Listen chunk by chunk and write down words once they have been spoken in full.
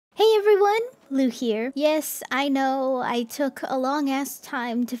Hey everyone, Lou here. Yes, I know, I took a long ass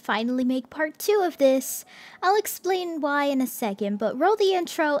time to finally make part 2 of this. I'll explain why in a second, but roll the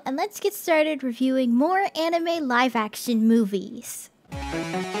intro and let's get started reviewing more anime live action movies.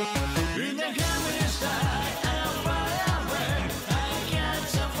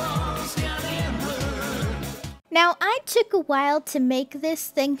 Now, I took a while to make this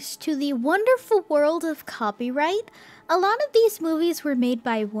thanks to the wonderful world of copyright. A lot of these movies were made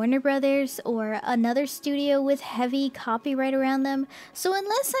by Warner Brothers or another studio with heavy copyright around them, so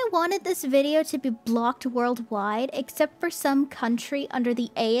unless I wanted this video to be blocked worldwide, except for some country under the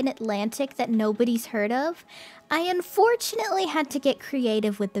A in Atlantic that nobody's heard of, I unfortunately had to get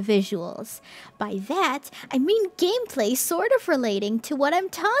creative with the visuals. By that, I mean gameplay sort of relating to what I'm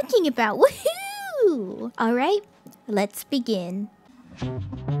talking about. Woohoo! Alright, let's begin.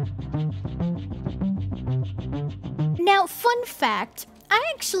 Now, fun fact, I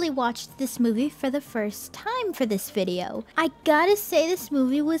actually watched this movie for the first time for this video. I gotta say this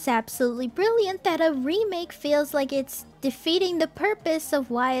movie was absolutely brilliant that a remake feels like it's defeating the purpose of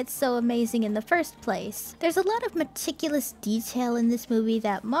why it's so amazing in the first place. There's a lot of meticulous detail in this movie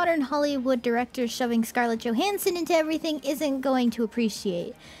that modern Hollywood directors shoving Scarlett Johansson into everything isn't going to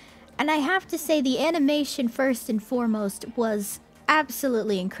appreciate. And I have to say the animation first and foremost was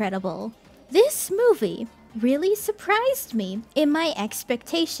absolutely incredible. This movie really surprised me in my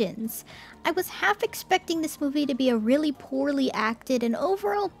expectations. I was half expecting this movie to be a really poorly acted and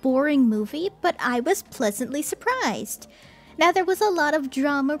overall boring movie, but I was pleasantly surprised. Now, there was a lot of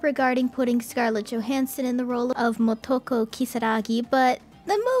drama regarding putting Scarlett Johansson in the role of Motoko Kisaragi, but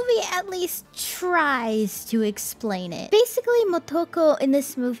the movie at least tries to explain it. Basically, Motoko in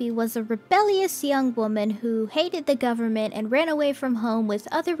this movie was a rebellious young woman who hated the government and ran away from home with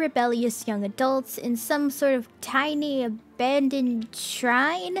other rebellious young adults in some sort of tiny abandoned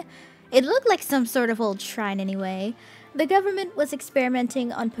shrine. It looked like some sort of old shrine anyway. The government was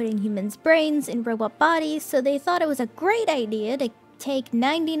experimenting on putting humans' brains in robot bodies, so they thought it was a great idea to take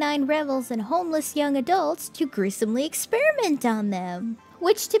 99 rebels and homeless young adults to gruesomely experiment on them.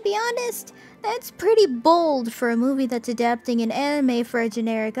 Which, to be honest, that's pretty bold for a movie that's adapting an anime for a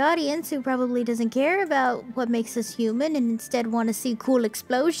generic audience who probably doesn't care about what makes us human and instead want to see cool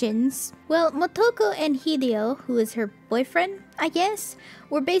explosions. Well, Motoko and Hideo, who is her boyfriend, I guess,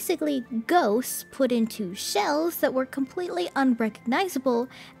 were basically ghosts put into shells that were completely unrecognizable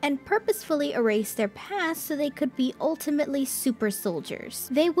and purposefully erased their past so they could be ultimately super soldiers.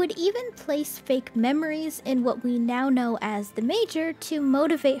 They would even place fake memories in what we now know as the Major to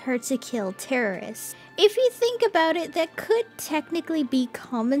motivate her to kill terrorists. If you think about it, that could technically be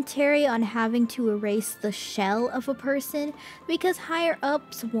commentary on having to erase the shell of a person because higher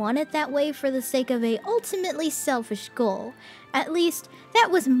ups want it that way for the sake of a ultimately selfish goal. At least, that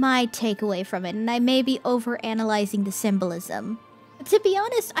was my takeaway from it, and I may be overanalyzing the symbolism. To be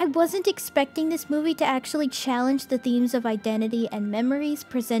honest, I wasn't expecting this movie to actually challenge the themes of identity and memories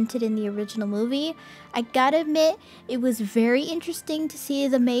presented in the original movie. I gotta admit, it was very interesting to see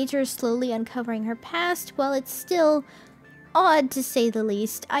the Major slowly uncovering her past, while it's still odd to say the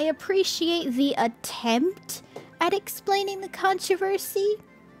least. I appreciate the attempt at explaining the controversy.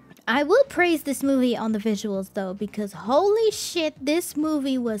 I will praise this movie on the visuals though, because holy shit, this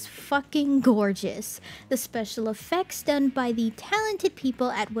movie was fucking gorgeous. The special effects done by the talented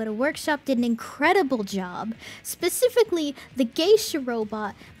people at Weta Workshop did an incredible job. Specifically, the geisha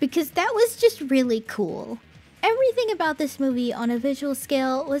robot, because that was just really cool. Everything about this movie on a visual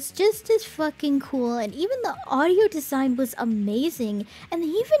scale was just as fucking cool, and even the audio design was amazing, and they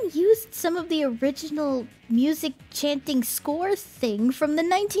even used some of the original music chanting score thing from the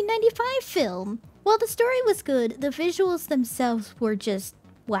 1995 film. While the story was good, the visuals themselves were just,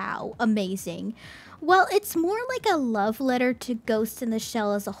 wow, amazing. While it's more like a love letter to Ghost in the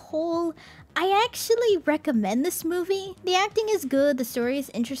Shell as a whole, I actually recommend this movie. The acting is good, the story is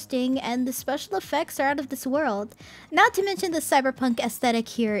interesting, and the special effects are out of this world. Not to mention the cyberpunk aesthetic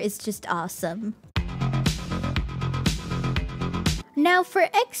here is just awesome. Now, for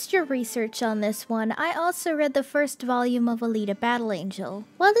extra research on this one, I also read the first volume of Alita Battle Angel.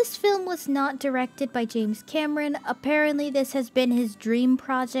 While this film was not directed by James Cameron, apparently this has been his dream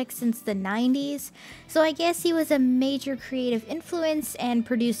project since the 90s, so I guess he was a major creative influence and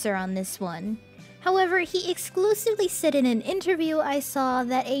producer on this one. However, he exclusively said in an interview I saw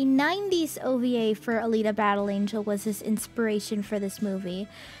that a 90s OVA for Alita Battle Angel was his inspiration for this movie.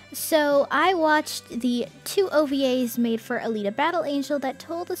 So I watched the 2 OVAs made for Alita Battle Angel that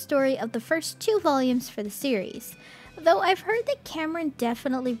told the story of the first 2 volumes for the series. Though I've heard that Cameron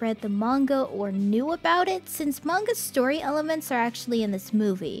definitely read the manga or knew about it, since manga story elements are actually in this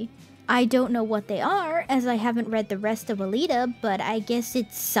movie. I don't know what they are, as I haven't read the rest of Alita, but I guess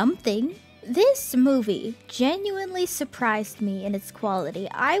it's something. This movie genuinely surprised me in its quality.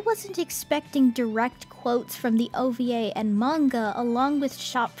 I wasn't expecting direct quotes from the OVA and manga along with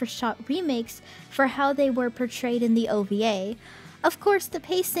shot-for-shot remakes for how they were portrayed in the OVA. Of course, the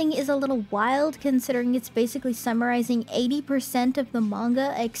pacing is a little wild considering it's basically summarizing 80% of the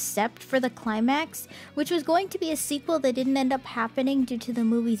manga except for the climax, which was going to be a sequel that didn't end up happening due to the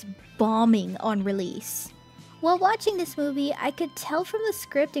movie's bombing on release. While watching this movie, I could tell from the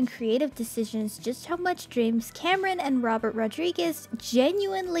script and creative decisions just how much James Cameron and Robert Rodriguez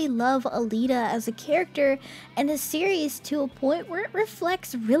genuinely love Alita as a character and a series to a point where it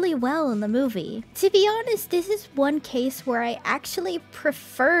reflects really well in the movie. To be honest, this is one case where I actually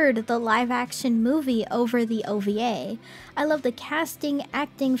preferred the live-action movie over the OVA. I love the casting,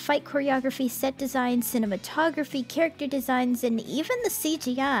 acting, fight choreography, set design, cinematography, character designs, and even the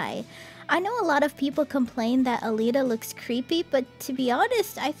CGI. I know a lot of people complain that Alita looks creepy, but to be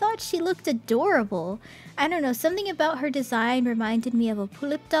honest, I thought she looked adorable. I don't know, something about her design reminded me of a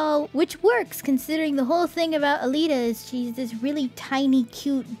Pulip doll, which works considering the whole thing about Alita is she's this really tiny,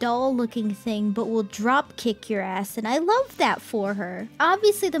 cute doll looking thing, but will drop kick your ass, and I love that for her.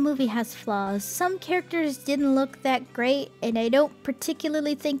 Obviously the movie has flaws. Some characters didn't look that great, and I don't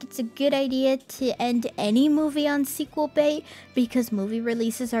particularly think it's a good idea to end any movie on sequel bait, because movie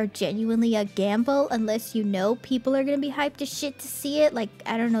releases are genuinely a gamble unless you know people are gonna be hyped as shit to see it, like,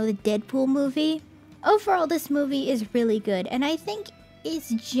 I don't know, the Deadpool movie. Overall, this movie is really good, and I think it's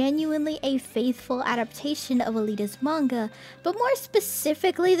genuinely a faithful adaptation of Alita's manga, but more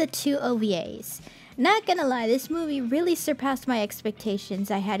specifically the two OVAs. Not gonna lie, this movie really surpassed my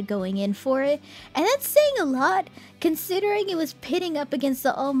expectations I had going in for it, and that's saying a lot, considering it was pitting up against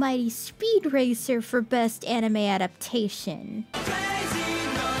the almighty Speed Racer for Best Anime Adaptation.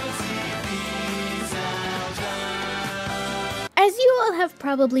 As you all have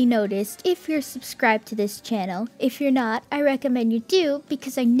probably noticed if you're subscribed to this channel, if you're not, I recommend you do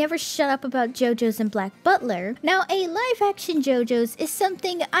because I never shut up about JoJo's and Black Butler. Now, a live-action JoJo's is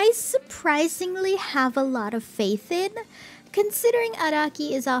something I surprisingly have a lot of faith in. Considering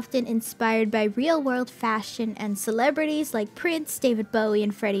Araki is often inspired by real-world fashion and celebrities like Prince, David Bowie,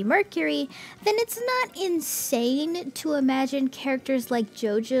 and Freddie Mercury, then it's not insane to imagine characters like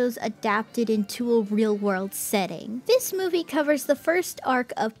JoJo's adapted into a real-world setting. This movie covers the first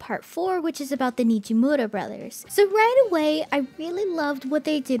arc of Part 4, which is about the Nijimura brothers. So right away, I really loved what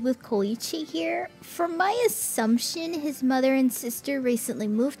they did with Koichi here. From my assumption, his mother and sister recently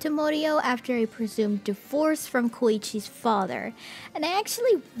moved to Morio after a presumed divorce from Koichi's father. And I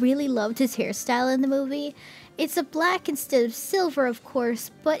actually really loved his hairstyle in the movie. It's a black instead of silver, of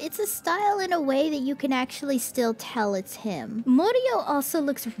course, but it's a style in a way that you can actually still tell it's him. Morio also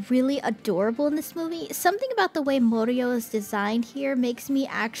looks really adorable in this movie. Something about the way Morio is designed here makes me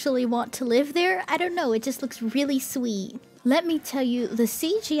actually want to live there. I don't know, it just looks really sweet. Let me tell you, the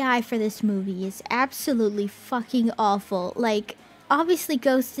CGI for this movie is absolutely fucking awful. Like, obviously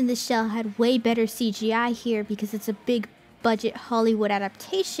Ghost in the Shell had way better CGI here because it's a big budget Hollywood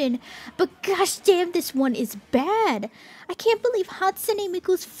adaptation, but gosh damn, this one is bad. I can't believe Hatsune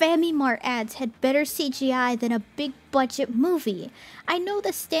Miku's FamiMart ads had better CGI than a big budget movie. I know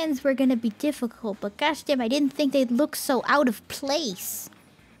the stands were gonna be difficult, but gosh damn, I didn't think they'd look so out of place.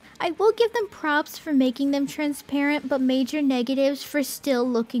 I will give them props for making them transparent, but major negatives for still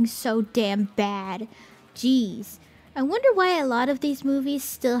looking so damn bad. Jeez. I wonder why a lot of these movies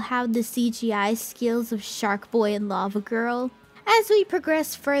still have the CGI skills of Shark Boy and Lava Girl. As we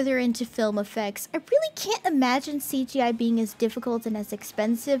progress further into film effects, I really can't imagine CGI being as difficult and as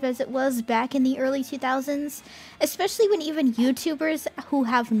expensive as it was back in the early 2000s, especially when even YouTubers who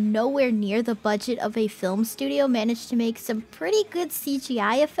have nowhere near the budget of a film studio managed to make some pretty good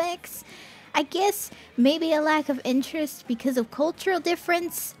CGI effects. I guess maybe a lack of interest because of cultural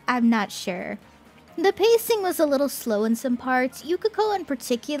difference, I'm not sure. The pacing was a little slow in some parts. Yukiko in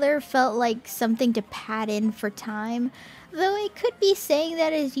particular felt like something to pad in for time, though I could be saying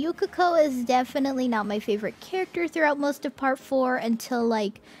that as Yukiko is definitely not my favorite character throughout most of Part 4 until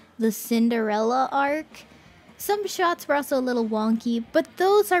like the Cinderella arc. Some shots were also a little wonky, but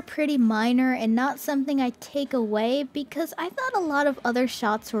those are pretty minor and not something I take away because I thought a lot of other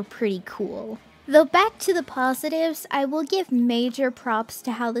shots were pretty cool. Though back to the positives, I will give major props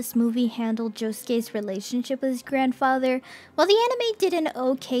to how this movie handled Josuke's relationship with his grandfather. While the anime did an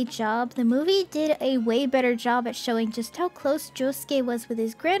okay job, the movie did a way better job at showing just how close Josuke was with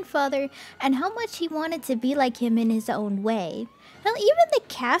his grandfather and how much he wanted to be like him in his own way. Hell, even the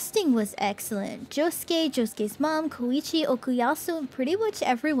casting was excellent. Josuke, Josuke's mom, Koichi, Okuyasu, and pretty much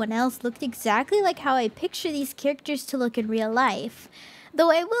everyone else looked exactly like how I picture these characters to look in real life. Though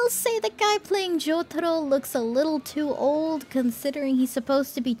I will say the guy playing Jotaro looks a little too old considering he's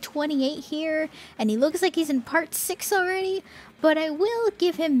supposed to be 28 here and he looks like he's in part 6 already, but I will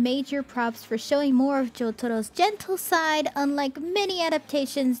give him major props for showing more of Jotaro's gentle side, unlike many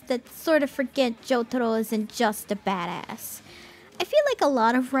adaptations that sort of forget Jotaro isn't just a badass. I feel like a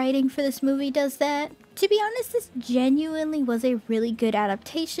lot of writing for this movie does that. To be honest, this genuinely was a really good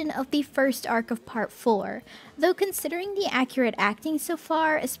adaptation of the first arc of Part 4. Though considering the accurate acting so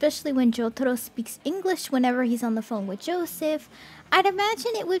far, especially when Jotaro speaks English whenever he's on the phone with Joseph, I'd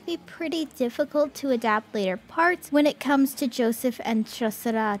imagine it would be pretty difficult to adapt later parts when it comes to Joseph and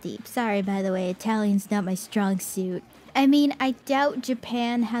Trasarati. Sorry, by the way, Italian's not my strong suit. I mean, I doubt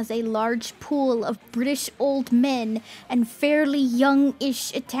Japan has a large pool of British old men and fairly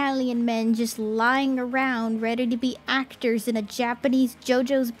young-ish Italian men just lying around ready to be actors in a Japanese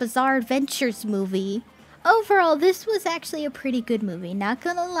JoJo's Bizarre Adventures movie. Overall, this was actually a pretty good movie. Not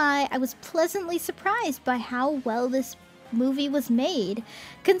gonna lie, I was pleasantly surprised by how well this movie was made.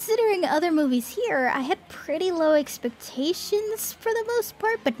 Considering other movies here, I had pretty low expectations for the most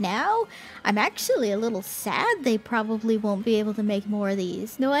part, but now I'm actually a little sad they probably won't be able to make more of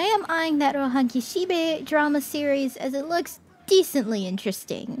these. Though I am eyeing that Rohan Kishibe drama series as it looks decently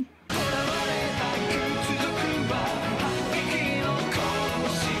interesting.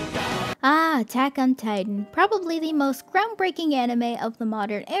 Attack on Titan. Probably the most groundbreaking anime of the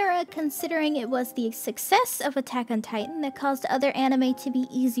modern era, considering it was the success of Attack on Titan that caused other anime to be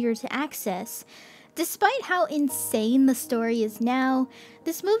easier to access. Despite how insane the story is now,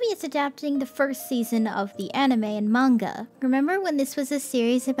 this movie is adapting the first season of the anime and manga. Remember when this was a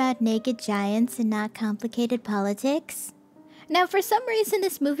series about naked giants and not complicated politics? Now, for some reason,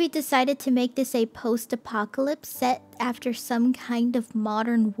 this movie decided to make this a post-apocalypse set after some kind of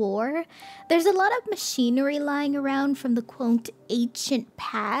modern war. There's a lot of machinery lying around from the quote ancient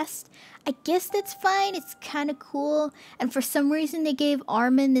past. I guess that's fine, it's kinda cool. And for some reason they gave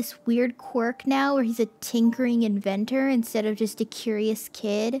Armin this weird quirk now where he's a tinkering inventor instead of just a curious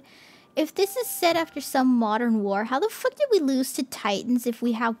kid. If this is set after some modern war, how the fuck did we lose to Titans if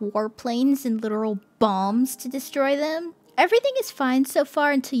we have warplanes and literal bombs to destroy them? Everything is fine so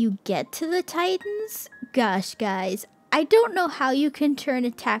far until you get to the Titans. Gosh, guys, I don't know how you can turn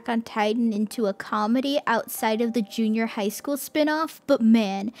Attack on Titan into a comedy outside of the junior high school spinoff, but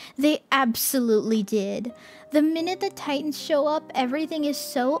man, they absolutely did. The minute the Titans show up, everything is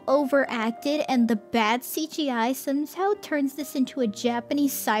so overacted, and the bad CGI somehow turns this into a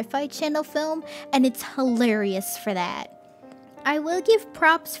Japanese sci-fi channel film, and it's hilarious for that. I will give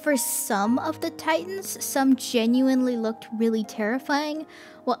props for some of the Titans. Some genuinely looked really terrifying,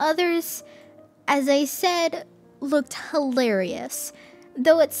 while others, as I said, looked hilarious.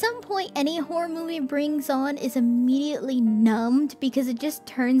 Though at some point any horror movie brings on is immediately numbed because it just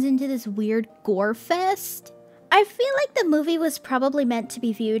turns into this weird gore fest. I feel like the movie was probably meant to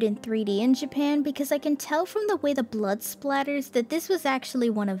be viewed in 3D in Japan because I can tell from the way the blood splatters that this was actually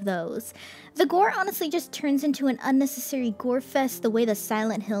one of those. The gore honestly just turns into an unnecessary gore fest the way the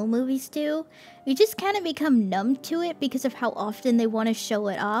Silent Hill movies do. You just kind of become numb to it because of how often they want to show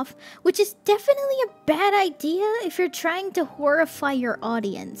it off, which is definitely a bad idea if you're trying to horrify your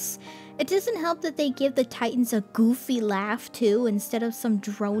audience. It doesn't help that they give the Titans a goofy laugh too, instead of some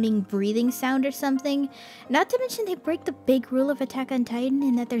droning breathing sound or something. Not to mention they break the big rule of Attack on Titan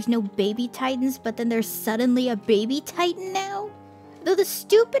in that there's no baby Titans, but then there's suddenly a baby Titan now. Though the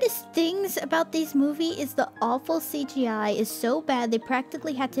stupidest things about this movie is the awful CGI is so bad they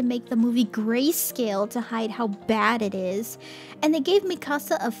practically had to make the movie grayscale to hide how bad it is. And they gave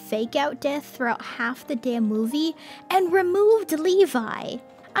Mikasa a fake out death throughout half the damn movie and removed Levi.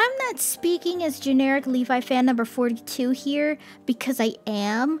 I'm not speaking as generic Levi fan number 42 here because I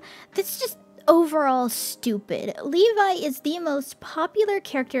am. That's just overall stupid. Levi is the most popular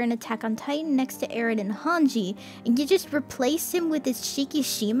character in Attack on Titan next to Eren and Hanji, and you just replace him with this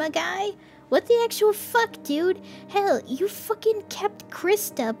Shikishima guy? What the actual fuck, dude? Hell, you fucking kept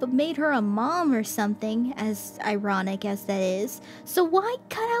Krista but made her a mom or something, as ironic as that is. So why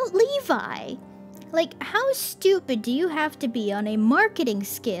cut out Levi? Like, how stupid do you have to be on a marketing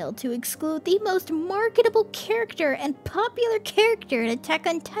scale to exclude the most marketable character and popular character in Attack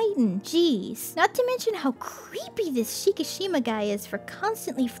on Titan? Jeez. Not to mention how creepy this Shikishima guy is for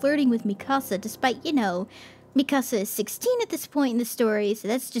constantly flirting with Mikasa despite, you know, Mikasa is 16 at this point in the story, so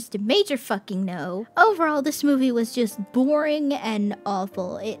that's just a major fucking no. Overall, this movie was just boring and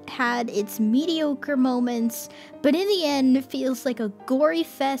awful. It had its mediocre moments, but in the end, it feels like a gory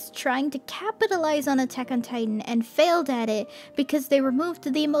fest trying to capitalize on Attack on Titan and failed at it because they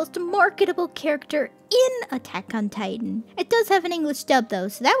removed the most marketable character in Attack on Titan. It does have an English dub though,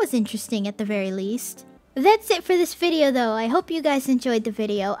 so that was interesting at the very least. That's it for this video though. I hope you guys enjoyed the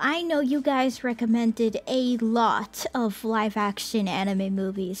video. I know you guys recommended a lot of live action anime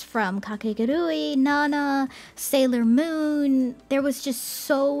movies from Kakegurui, Nana, Sailor Moon. There was just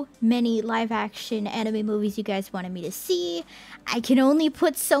so many live action anime movies you guys wanted me to see. I can only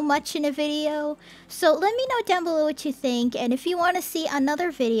put so much in a video. So let me know down below what you think and if you want to see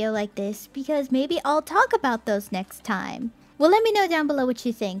another video like this because maybe I'll talk about those next time. Well, let me know down below what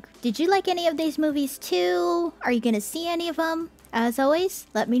you think. Did you like any of these movies too? Are you gonna see any of them? As always,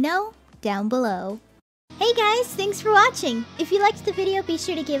 let me know down below. Hey guys, thanks for watching! If you liked the video, be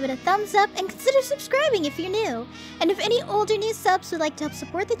sure to give it a thumbs up and consider subscribing if you're new. And if any older new subs would like to help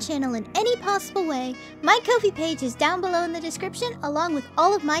support the channel in any possible way, my Ko-fi page is down below in the description along with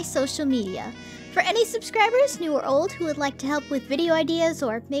all of my social media. For any subscribers, new or old, who would like to help with video ideas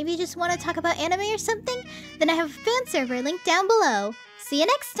or maybe just want to talk about anime or something, then I have a fan server linked down below. See you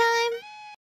next time!